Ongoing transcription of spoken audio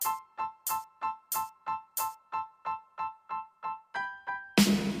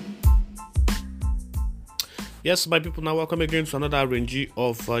Yes, my people, now welcome again to another range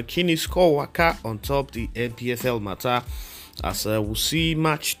of Kini Score Waka on top the NPFL matter. As we'll see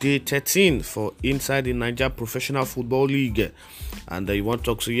match day 13 for inside the Niger Professional Football League. And you want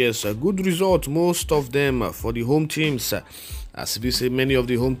to talk, so yes, a good result, most of them for the home teams. As we say, many of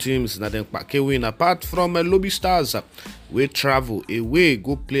the home teams na dem kpake win apart from Lobby Stars we travel away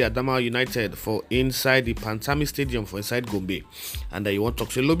go play Adamawa United for inside the Pantami Stadium for inside Gombe. And you want to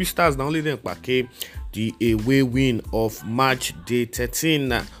talk, so Lobby Stars na only dem kpake the away win of match day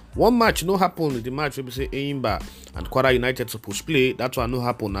 13. One match no happen, the match wey be say Eyimba and Kwara United supposed play. That one no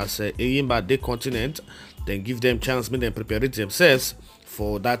happen as Eyimba dey continent. Then give them chance, make them prepare themselves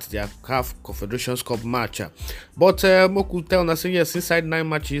for that their CAF Confederations Cup match. But Moku tell us, yes, inside 9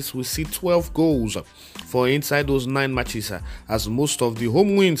 matches we see 12 goals for inside those 9 matches, as most of the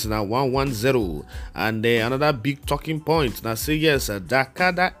home wins now 1-1-0. And another big talking point now say yes,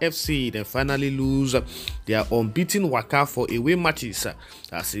 Dakada FC they finally lose their unbeaten waka for away matches.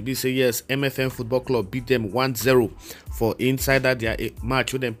 As CB say yes, MFM Football Club beat them 1-0 for inside that their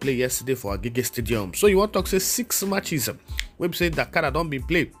match we them play yesterday for Agege Stadium. So you want to talk say 6 matches website Dakar don't be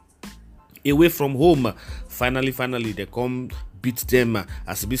played away from home. Finally they come beat them,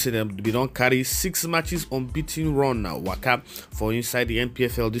 as we say them we don't carry 6 matches unbeaten run waka for inside the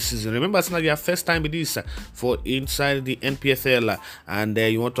NPFL this season. Remember, it's not their first time with this for inside the NPFL. And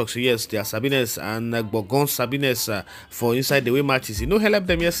you want to talk, so yes, they are Sabines and Bogon Sabines for inside the way matches. You know, help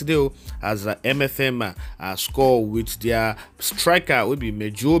them yesterday as MFM score with their striker will be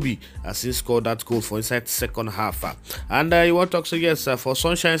Mejobi as he scored that goal for inside second half. And you want to talk, so yes, for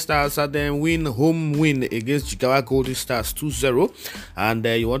Sunshine Stars then home win against Jigawa Golden Stars 2-0. And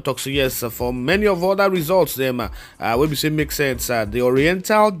you want to talk, so yes, for many of other results them will be say make sense. The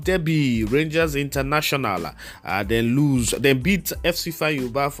Oriental Derby, Rangers International then beat FC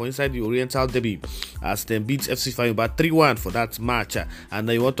Fayuba for inside the Oriental Derby, as then beat FC Fayuba 3-1 for that match. And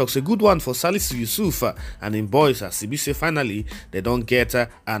you want to talk, a good one for Salisu Yusuf and in boys, as CBC finally they don't get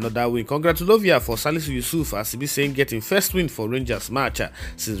another win. Congratulations for Salisu Yusuf, as CBC getting first win for Rangers match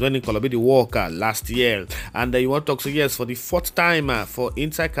since winning Kolobedi Walker last year. And you want to talk, so yes, for the 4th time for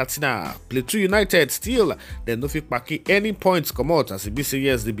inside Katsina, Plateau United still they no fit pack any points come out, as CBC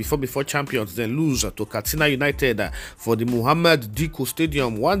yes the before champions then lose to Katsina United for the Muhammad Diko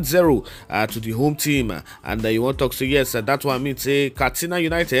Stadium 1-0 to the home team. And you want to talk, so yes, that one means say Katsina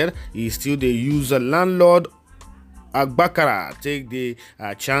United is still they use a landlord Agbakara take the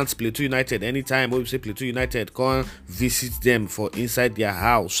chance Plateau United anytime we say Plateau United come visit them for inside their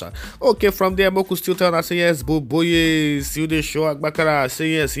house. Okay, from there Moku still tell us say yes, Boye still they show Agbakara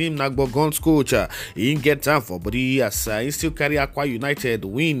say yes, him Nagbogon's coach he didn't get time for, but he has he still carry Akwa United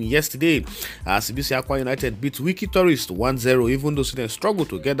win yesterday as CBC Akwa United beat Wiki Tourist 1-0, even though they struggle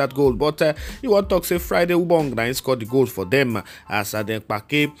to get that goal. But you want to talk say Friday Ubong now scored the goal for them as then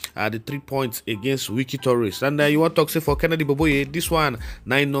Pake the 3 points against Wiki Tourist. And you want to say for Kennedy Boboye, this one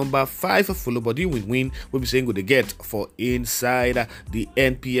 9 number 5 full body win will be saying good they get for inside the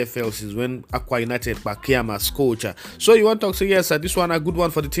NPFL since when Aqua United Bakiama's coach. So you want to talk, say yes, this one a good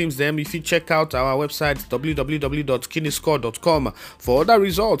one for the teams them. If you check out our website www.kiniscore.com for other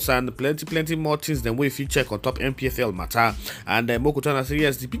results and plenty more things than if you check on top NPFL matter. And Mokutana say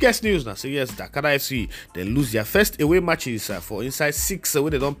yes, the biggest news now say yes, Dakar FC they lose their first away matches for inside 6 where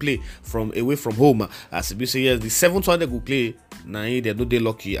they don't play from away from home. As we say yes, the 7th one they go play now they no dey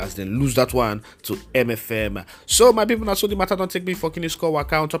lucky as they lose that one to MFM. So my people, now so the matter don't take me for Kini Score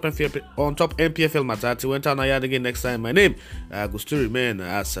Waka on top NPFL matter till went on again next time. My name go still remain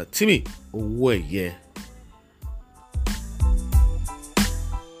as Timmy Owoye.